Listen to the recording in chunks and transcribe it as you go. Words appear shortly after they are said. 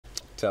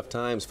Tough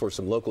times for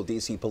some local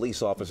D.C.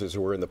 police officers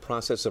who are in the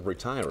process of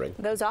retiring.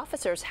 Those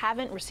officers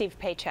haven't received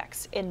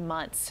paychecks in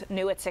months.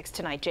 New at 6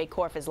 tonight, Jay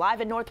Korf is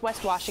live in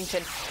Northwest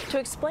Washington to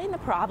explain the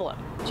problem.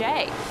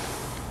 Jay.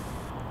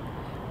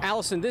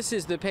 Allison, this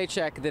is the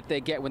paycheck that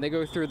they get when they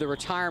go through the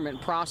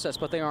retirement process,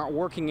 but they aren't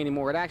working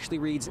anymore. It actually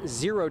reads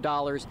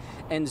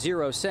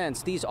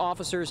 $0.00. These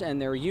officers and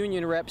their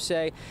union reps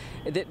say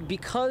that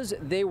because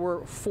they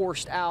were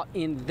forced out,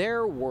 in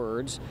their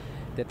words,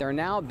 that they're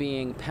now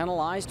being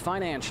penalized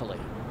financially.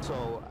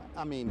 So,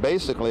 I mean,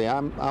 basically,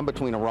 I'm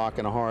between a rock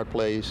and a hard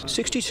place.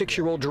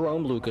 66-year-old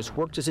Jerome Lucas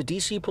worked as a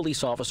D.C.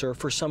 police officer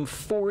for some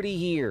 40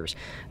 years.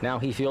 Now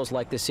he feels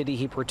like the city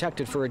he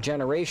protected for a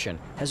generation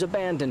has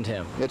abandoned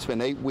him. It's been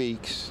 8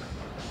 weeks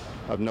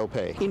of no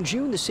pay. In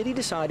June, the city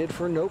decided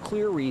for no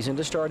clear reason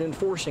to start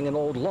enforcing an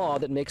old law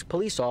that makes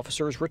police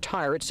officers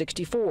retire at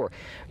 64.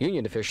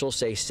 Union officials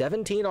say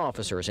 17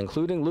 officers,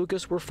 including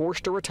Lucas, were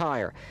forced to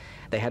retire.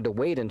 They had to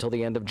wait until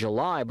the end of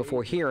July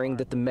before hearing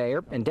that the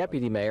mayor and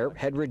deputy mayor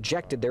had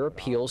rejected their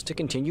appeals to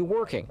continue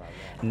working.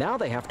 Now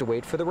they have to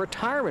wait for the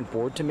retirement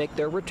board to make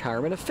their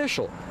retirement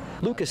official.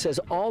 Lucas says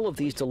all of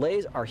these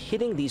delays are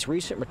hitting these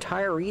recent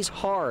retirees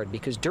hard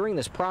because during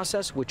this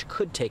process, which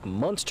could take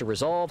months to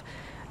resolve,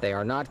 they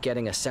are not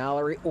getting a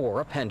salary or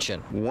a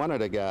pension. One of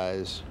the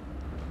guys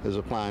is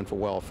applying for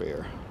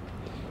welfare.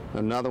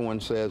 Another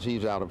one says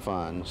he's out of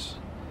funds.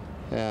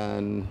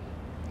 And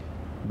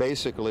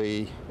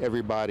basically,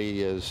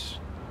 everybody is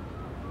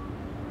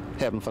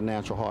having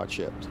financial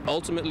hardships.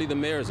 Ultimately, the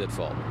mayor's at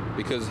fault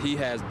because he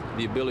has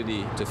the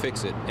ability to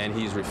fix it, and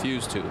he's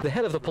refused to. The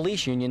head of the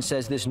police union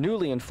says this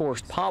newly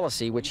enforced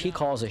policy, which he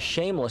calls a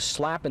shameless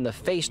slap in the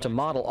face to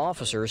model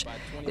officers,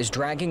 is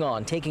dragging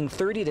on, taking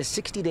 30 to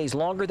 60 days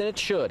longer than it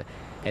should,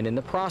 and in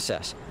the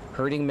process,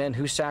 hurting men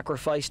who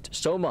sacrificed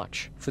so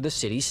much for the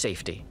city's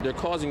safety. They're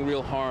causing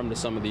real harm to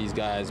some of these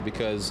guys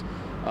because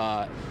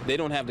they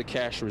don't have the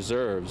cash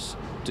reserves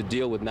to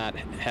deal with not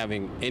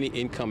having any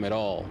income at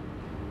all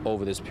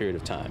over this period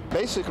of time.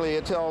 Basically,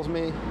 it tells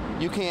me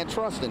you can't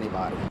trust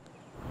anybody.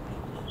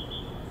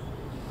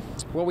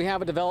 Well, we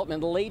have a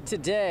development late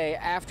today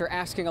after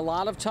asking a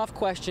lot of tough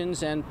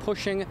questions and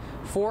pushing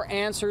for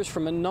answers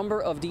from a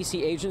number of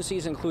D.C.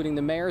 agencies, including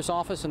the mayor's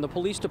office and the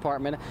police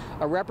department.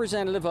 A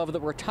representative of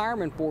the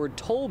retirement board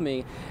told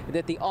me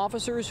that the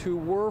officers who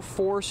were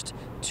forced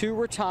to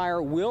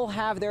retire will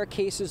have their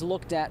cases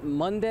looked at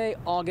Monday,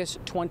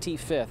 August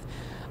 25th.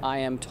 I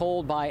am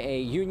told by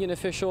a union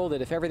official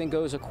that if everything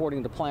goes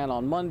according to plan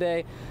on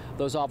Monday,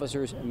 those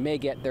officers may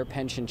get their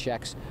pension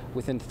checks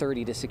within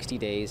 30 to 60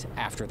 days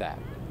after that.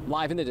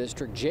 Live in the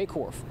district, Jay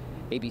Korf,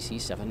 ABC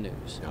 7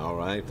 News. All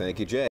right, thank you, Jay.